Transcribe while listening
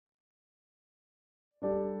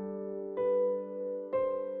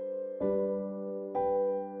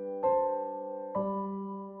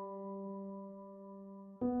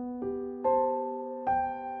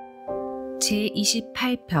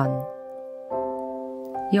제28편.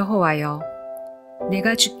 여호와여,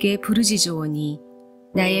 내가 주께 부르짖으오니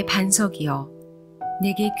나의 반석이여,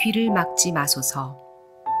 내게 귀를 막지 마소서.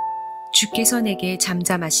 주께서 내게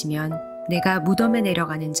잠잠하시면 내가 무덤에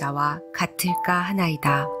내려가는 자와 같을까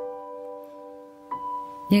하나이다.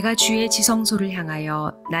 내가 주의 지성소를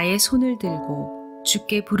향하여 나의 손을 들고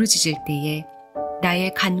주께 부르짖을 때에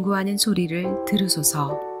나의 간구하는 소리를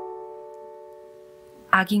들으소서.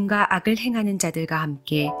 악인과 악을 행하는 자들과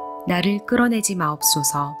함께 나를 끌어내지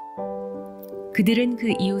마옵소서. 그들은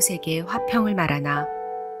그 이웃에게 화평을 말하나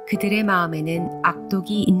그들의 마음에는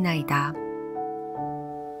악독이 있나이다.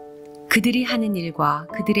 그들이 하는 일과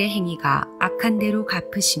그들의 행위가 악한 대로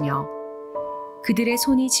갚으시며 그들의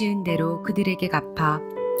손이 지은 대로 그들에게 갚아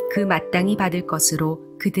그 마땅히 받을 것으로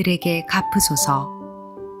그들에게 갚으소서.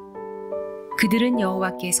 그들은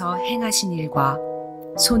여호와께서 행하신 일과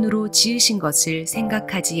손으로 지으신 것을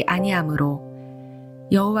생각하지 아니하므로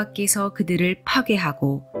여호와께서 그들을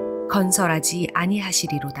파괴하고 건설하지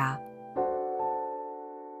아니하시리로다.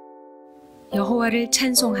 여호와를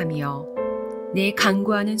찬송하며 내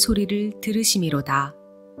간구하는 소리를 들으심이로다.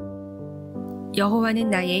 여호와는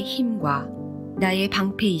나의 힘과 나의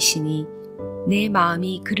방패이시니 내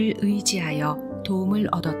마음이 그를 의지하여 도움을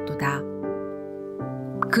얻었도다.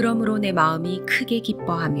 그러므로 내 마음이 크게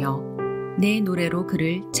기뻐하며 내 노래로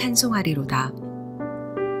그를 찬송하리로다.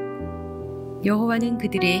 여호와는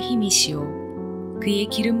그들의 힘이시오 그의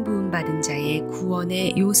기름 부음 받은 자의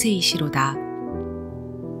구원의 요새이시로다.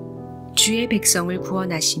 주의 백성을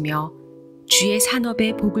구원하시며 주의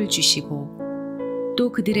산업에 복을 주시고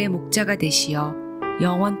또 그들의 목자가 되시어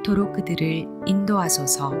영원토록 그들을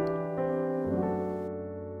인도하소서.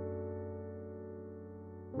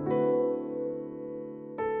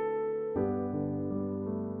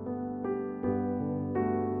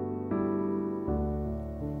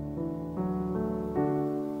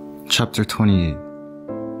 Chapter 28.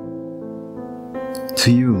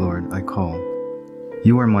 To you, Lord, I call.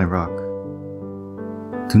 You are my rock.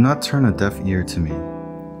 Do not turn a deaf ear to me,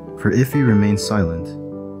 for if you remain silent,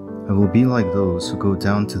 I will be like those who go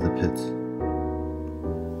down to the pit.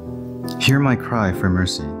 Hear my cry for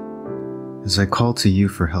mercy, as I call to you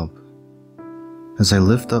for help, as I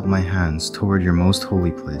lift up my hands toward your most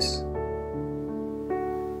holy place.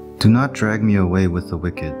 Do not drag me away with the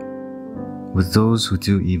wicked, with those who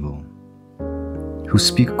do evil, who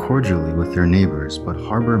speak cordially with their neighbors but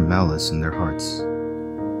harbor malice in their hearts.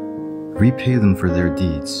 Repay them for their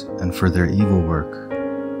deeds and for their evil work.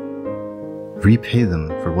 Repay them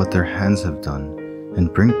for what their hands have done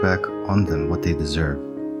and bring back on them what they deserve.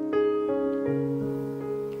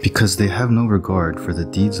 Because they have no regard for the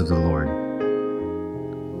deeds of the Lord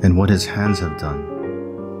and what his hands have done.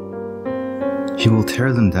 He will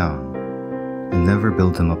tear them down and never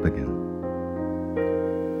build them up again.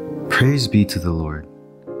 Praise be to the Lord,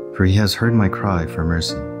 for he has heard my cry for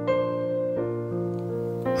mercy.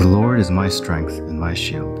 The Lord is my strength and my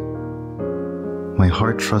shield. My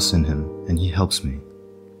heart trusts in him, and he helps me.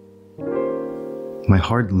 My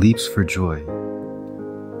heart leaps for joy,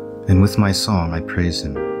 and with my song I praise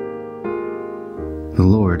him. The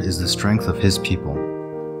Lord is the strength of his people,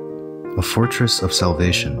 a fortress of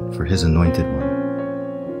salvation for his anointed one.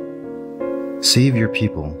 Save your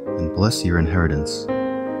people and bless your inheritance.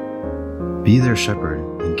 Be their shepherd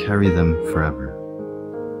and carry them forever.